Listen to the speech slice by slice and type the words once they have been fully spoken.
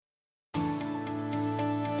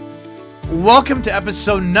Welcome to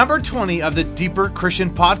episode number 20 of the Deeper Christian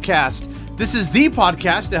Podcast. This is the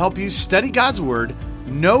podcast to help you study God's Word,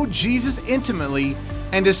 know Jesus intimately,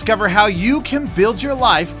 and discover how you can build your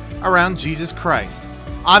life around Jesus Christ.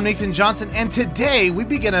 I'm Nathan Johnson, and today we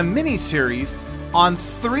begin a mini-series on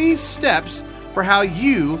 3 steps for how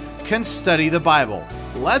you can study the Bible.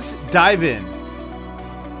 Let's dive in.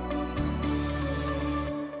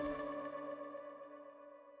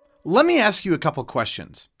 Let me ask you a couple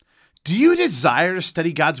questions. Do you desire to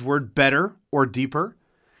study God's Word better or deeper?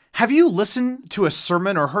 Have you listened to a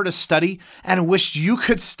sermon or heard a study and wished you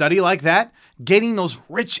could study like that, gaining those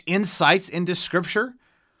rich insights into Scripture?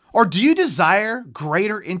 Or do you desire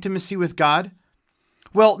greater intimacy with God?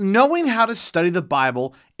 Well, knowing how to study the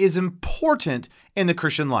Bible is important in the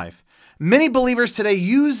Christian life. Many believers today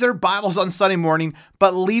use their Bibles on Sunday morning,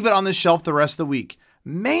 but leave it on the shelf the rest of the week,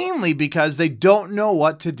 mainly because they don't know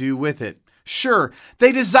what to do with it. Sure,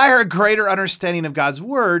 they desire a greater understanding of God's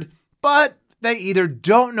Word, but they either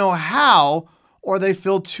don't know how or they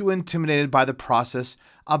feel too intimidated by the process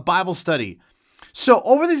of Bible study. So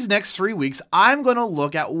over these next 3 weeks, I'm going to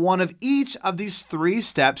look at one of each of these 3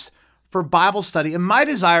 steps for Bible study. And my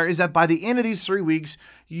desire is that by the end of these 3 weeks,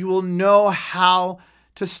 you will know how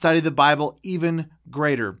to study the Bible even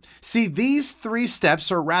greater. See, these 3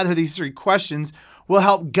 steps, or rather these 3 questions, will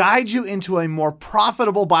help guide you into a more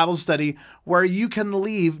profitable Bible study where you can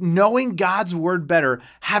leave knowing God's Word better,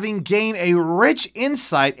 having gained a rich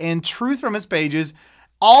insight and truth from its pages,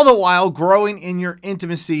 all the while growing in your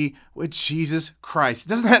intimacy with Jesus Christ.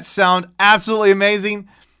 Doesn't that sound absolutely amazing?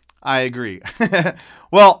 I agree.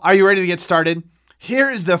 Well, are you ready to get started? Here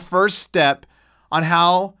is the first step on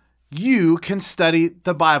how you can study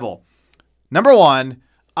the Bible. Number 1,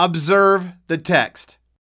 observe the text.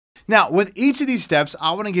 Now, with each of these steps,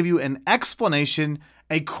 I want to give you an explanation,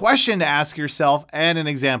 a question to ask yourself, and an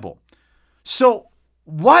example. So,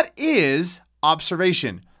 what is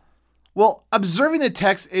observation? Well, observing the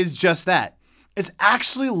text is just that. It's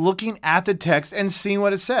actually looking at the text and seeing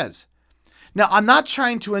what it says. Now, I'm not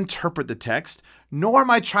trying to interpret the text, nor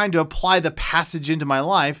am I trying to apply the passage into my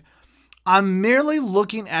life. I'm merely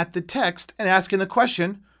looking at the text and asking the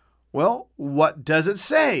question, well, what does it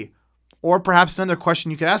say? Or perhaps another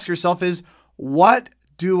question you could ask yourself is, what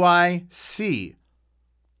do I see?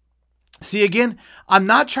 See, again, I'm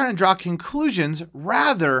not trying to draw conclusions.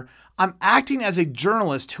 Rather, I'm acting as a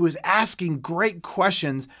journalist who is asking great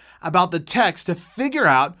questions about the text to figure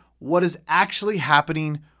out what is actually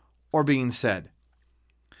happening or being said.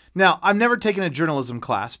 Now, I've never taken a journalism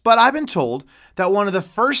class, but I've been told that one of the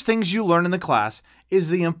first things you learn in the class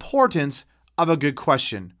is the importance of a good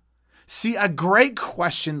question. See, a great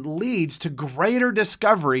question leads to greater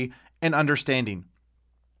discovery and understanding.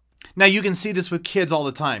 Now, you can see this with kids all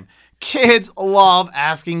the time. Kids love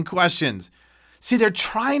asking questions. See, they're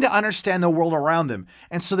trying to understand the world around them,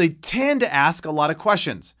 and so they tend to ask a lot of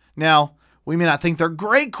questions. Now, we may not think they're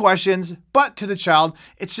great questions, but to the child,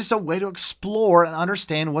 it's just a way to explore and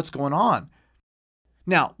understand what's going on.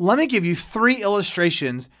 Now, let me give you 3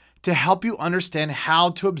 illustrations to help you understand how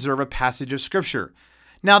to observe a passage of Scripture.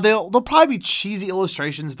 Now, they'll probably be cheesy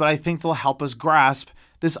illustrations, but I think they'll help us grasp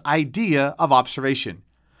this idea of observation.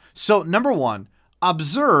 So, number 1,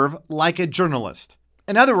 observe like a journalist.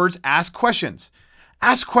 In other words, ask questions.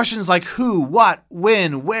 Ask questions like who, what,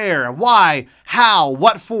 when, where, why, how,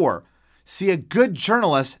 what for. See, a good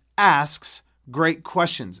journalist asks great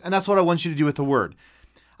questions, and that's what I want you to do with the Word.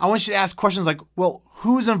 I want you to ask questions like, well,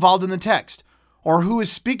 who's involved in the text? Or who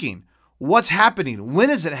is speaking? What's happening?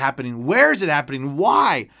 When is it happening? Where is it happening?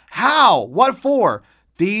 Why? How? What for?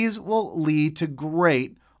 These will lead to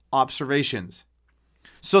great observations.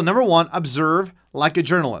 So number 1, observe like a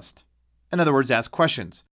journalist. In other words, ask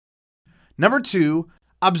questions. Number 2,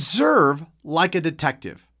 observe like a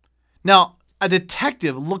detective. Now, a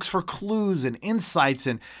detective looks for clues and insights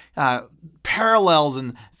and parallels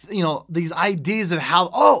and these ideas of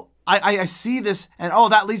how, I see this and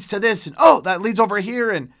that leads to this and that leads over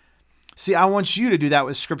here. And see, I want you to do that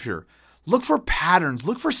with Scripture. Look for patterns,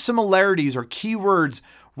 look for similarities or keywords,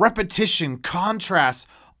 repetition, contrast.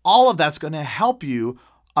 All of that's going to help you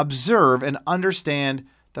observe and understand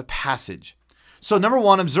the passage. So number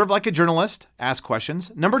 1, observe like a journalist, ask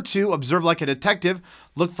questions. Number 2, observe like a detective,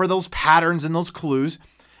 look for those patterns and those clues.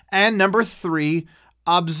 And number 3,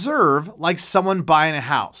 observe like someone buying a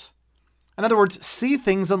house. In other words, see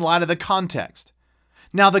things in light of the context.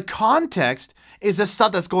 Now, the context is the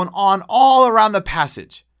stuff that's going on all around the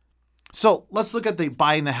passage. So let's look at the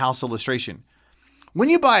buying the house illustration. When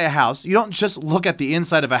you buy a house, you don't just look at the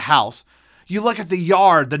inside of a house, You look at the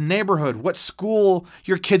yard, the neighborhood, what school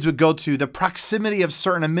your kids would go to, the proximity of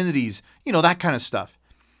certain amenities, that kind of stuff.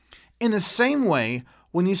 In the same way,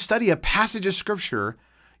 when you study a passage of scripture,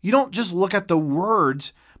 you don't just look at the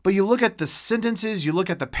words, but you look at the sentences, you look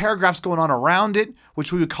at the paragraphs going on around it,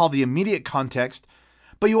 which we would call the immediate context.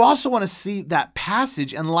 But you also want to see that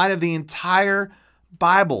passage in light of the entire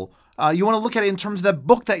Bible. You want to look at it in terms of the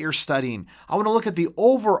book that you're studying. I want to look at the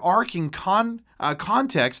overarching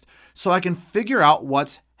context so I can figure out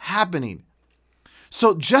what's happening.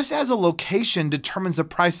 So just as a location determines the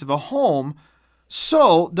price of a home,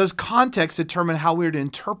 so does context determine how we are to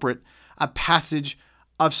interpret a passage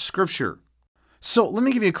of scripture. So let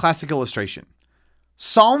me give you a classic illustration.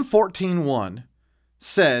 Psalm 14:1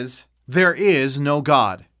 says, "There is no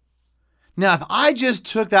God." Now, if I just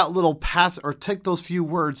took that little passage or took those few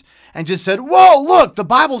words and just said, "Whoa, look, the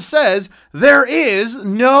Bible says there is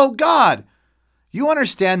no God," you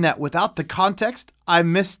understand that without the context, I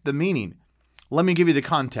missed the meaning. Let me give you the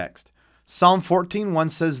context. Psalm 14:1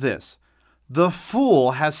 says this, "The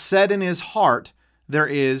fool has said in his heart, there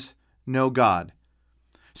is no God."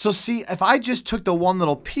 So see, if I just took the one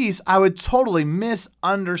little piece, I would totally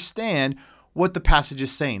misunderstand what the passage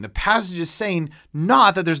is saying. The passage is saying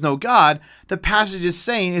not that there's no God. The passage is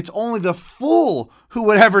saying it's only the fool who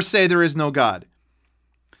would ever say there is no God.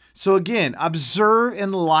 So again, observe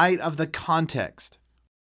in light of the context.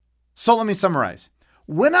 So let me summarize.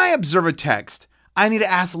 When I observe a text, I need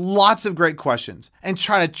to ask lots of great questions and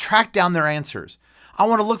try to track down their answers. I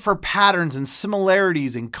want to look for patterns and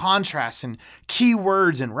similarities and contrasts and key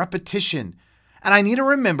words and repetition. And I need to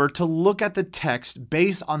remember to look at the text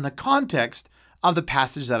based on the context of the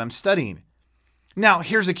passage that I'm studying. Now,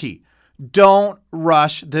 here's the key. Don't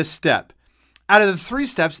rush this step. Out of the 3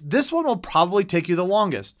 steps, this one will probably take you the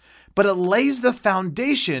longest, but it lays the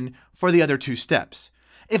foundation for the other 2 steps.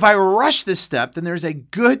 If I rush this step, then there's a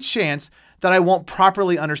good chance that I won't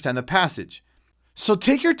properly understand the passage. So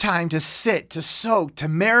take your time to sit, to soak, to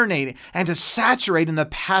marinate, and to saturate in the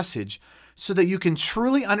passage so that you can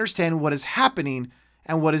truly understand what is happening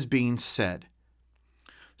and what is being said.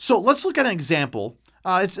 So let's look at an example.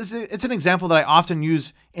 It's an example that I often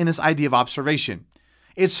use in this idea of observation.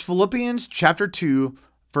 It's Philippians chapter 2,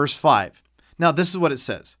 verse 5. Now, this is what it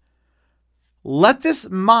says. "Let this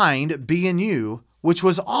mind be in you, which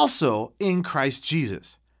was also in Christ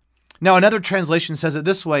Jesus." Now, another translation says it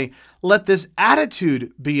this way, "Let this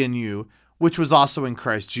attitude be in you, which was also in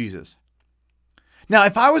Christ Jesus." Now,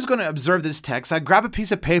 if I was going to observe this text, I'd grab a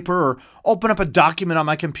piece of paper or open up a document on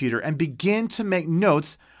my computer and begin to make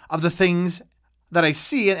notes of the things that I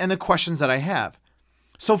see and the questions that I have.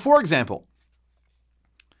 So, for example,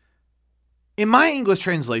 in my English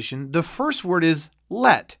translation, the first word is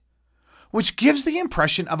let, which gives the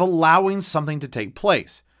impression of allowing something to take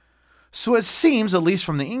place. So it seems, at least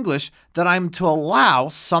from the English, that I'm to allow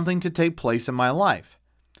something to take place in my life.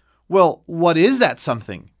 Well, what is that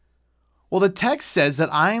something? Well, the text says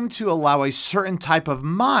that I am to allow a certain type of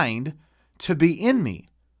mind to be in me.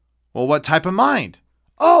 Well, what type of mind?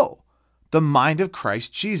 Oh, the mind of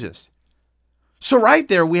Christ Jesus. So right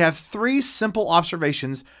there, we have 3 simple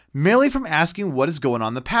observations merely from asking what is going on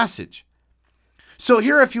in the passage. So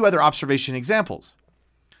here are a few other observation examples.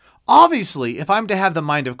 Obviously, if I'm to have the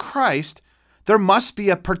mind of Christ, there must be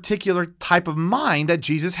a particular type of mind that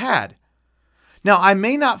Jesus had. Now, I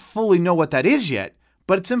may not fully know what that is yet,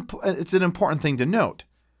 but it's an important thing to note.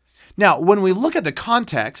 Now, when we look at the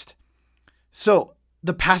context, so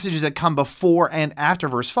the passages that come before and after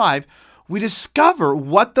verse 5, we discover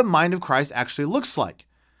what the mind of Christ actually looks like.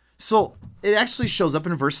 So it actually shows up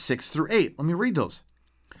in verse 6 through 8. Let me read those.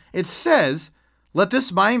 It says, "Let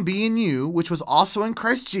this mind be in you, which was also in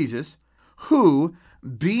Christ Jesus, who,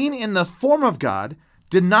 being in the form of God,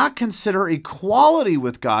 did not consider equality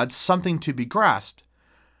with God something to be grasped,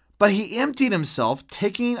 but he emptied himself,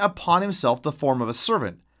 taking upon himself the form of a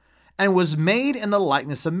servant, and was made in the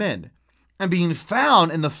likeness of men. And being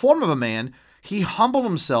found in the form of a man, he humbled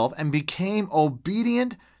himself and became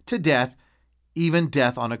obedient to death, even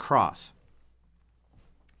death on a cross."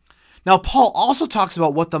 Now, Paul also talks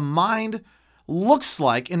about what the mind looks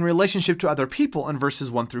like in relationship to other people in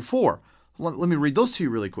verses 1 through 4. Let me read those to you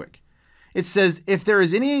really quick. It says, "If there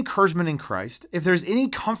is any encouragement in Christ, if there's any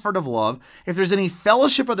comfort of love, if there's any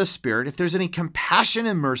fellowship of the Spirit, if there's any compassion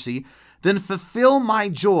and mercy, then fulfill my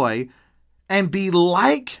joy and be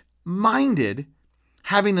like-minded,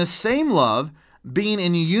 having the same love, being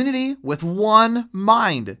in unity with one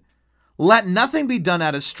mind. Let nothing be done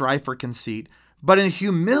out of strife or conceit, but in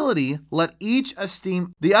humility let each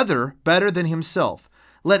esteem the other better than himself.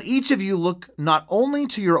 Let each of you look not only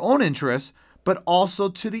to your own interests, but also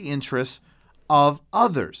to the interests of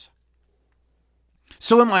others.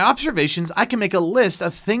 So in my observations, I can make a list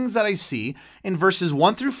of things that I see in verses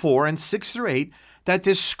 1 through 4 and 6 through 8 that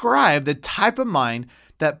describe the type of mind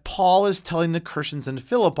that Paul is telling the Christians in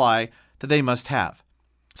Philippi that they must have.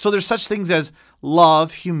 So there's such things as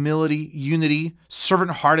love, humility, unity,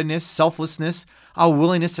 servant-heartedness, selflessness, a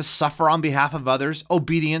willingness to suffer on behalf of others,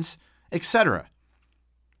 obedience, etc.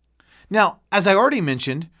 Now, as I already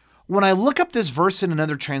mentioned, when I look up this verse in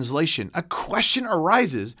another translation, a question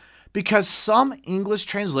arises because some English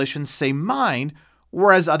translations say mind,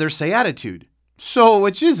 whereas others say attitude. So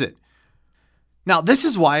which is it? Now, this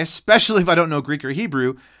is why, especially if I don't know Greek or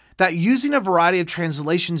Hebrew, that using a variety of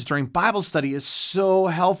translations during Bible study is so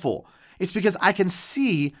helpful. It's because I can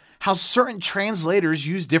see how certain translators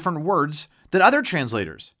use different words than other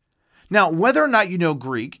translators. Now, whether or not you know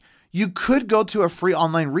Greek, you could go to a free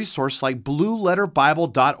online resource like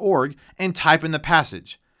blueletterbible.org and type in the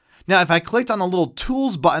passage. Now, if I clicked on the little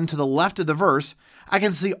tools button to the left of the verse, I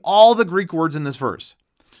can see all the Greek words in this verse.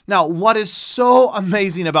 Now, what is so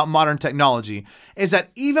amazing about modern technology is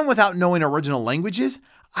that even without knowing original languages,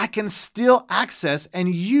 I can still access and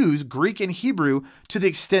use Greek and Hebrew to the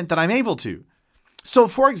extent that I'm able to. So,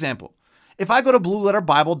 for example, if I go to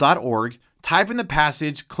blueletterbible.org, type in the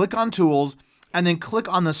passage, click on tools, and then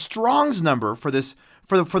click on the Strong's number for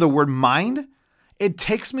the word mind, it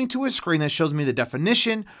takes me to a screen that shows me the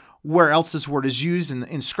definition, where else this word is used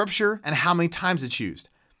in Scripture, and how many times it's used.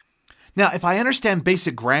 Now, if I understand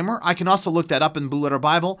basic grammar, I can also look that up in Blue Letter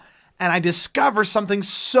Bible, and I discover something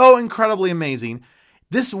so incredibly amazing.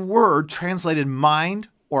 This word translated mind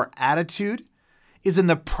or attitude is in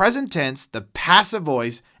the present tense, the passive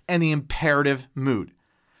voice, and the imperative mood.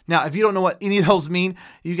 Now, if you don't know what any of those mean,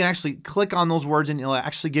 you can actually click on those words and it'll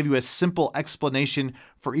actually give you a simple explanation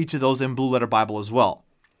for each of those in Blue Letter Bible as well.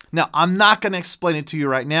 Now, I'm not going to explain it to you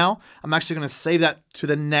right now. I'm actually going to save that to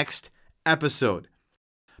the next episode.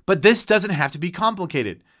 But this doesn't have to be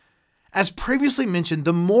complicated. As previously mentioned,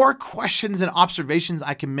 the more questions and observations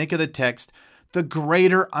I can make of the text, the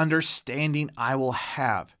greater understanding I will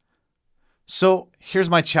have. So here's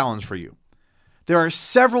my challenge for you. There are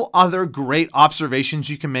several other great observations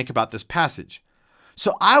you can make about this passage.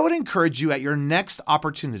 So I would encourage you at your next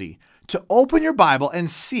opportunity to open your Bible and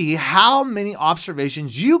see how many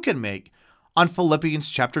observations you can make on Philippians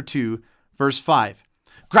chapter 2, verse 5.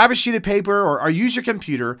 Grab a sheet of paper or use your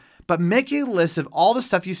computer, but make a list of all the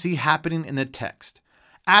stuff you see happening in the text.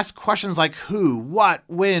 Ask questions like who, what,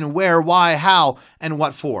 when, where, why, how, and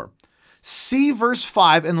what for. See verse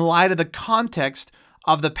 5 in light of the context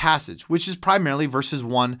of the passage, which is primarily verses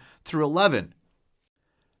 1 through 11.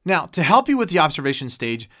 Now, to help you with the observation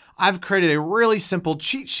stage, I've created a really simple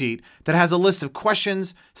cheat sheet that has a list of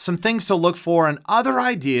questions, some things to look for, and other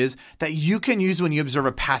ideas that you can use when you observe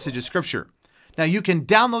a passage of Scripture. Now, you can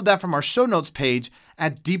download that from our show notes page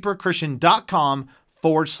at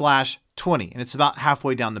deeperchristian.com/20, and it's about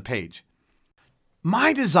halfway down the page.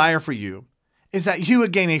 My desire for you is that you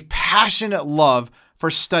would gain a passionate love for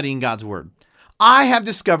studying God's Word. I have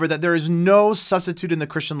discovered that there is no substitute in the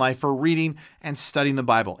Christian life for reading and studying the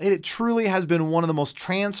Bible. It truly has been one of the most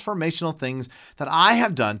transformational things that I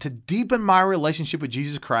have done to deepen my relationship with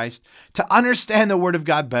Jesus Christ, to understand the Word of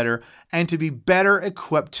God better, and to be better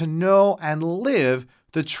equipped to know and live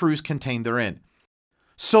the truths contained therein.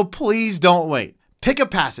 So please don't wait. Pick a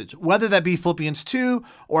passage, whether that be Philippians 2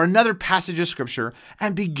 or another passage of Scripture,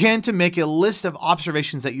 and begin to make a list of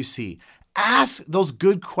observations that you see. Ask those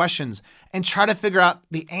good questions and try to figure out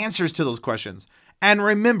the answers to those questions. And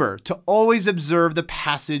remember to always observe the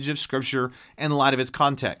passage of Scripture in light of its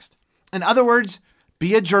context. In other words,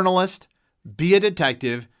 be a journalist, be a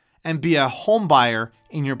detective, and be a home buyer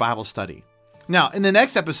in your Bible study. Now, in the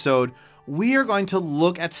next episode, we are going to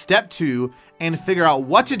look at step 2 and figure out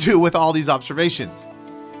what to do with all these observations.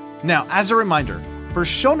 Now, as a reminder, for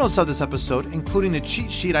show notes of this episode, including the cheat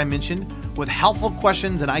sheet I mentioned with helpful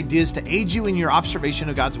questions and ideas to aid you in your observation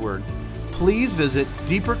of God's Word, please visit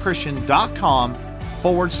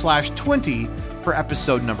deeperchristian.com/20 for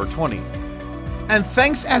episode number 20. And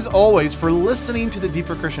thanks as always for listening to the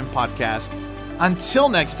Deeper Christian podcast. Until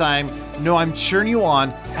next time, know I'm cheering you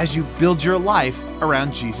on as you build your life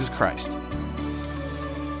around Jesus Christ.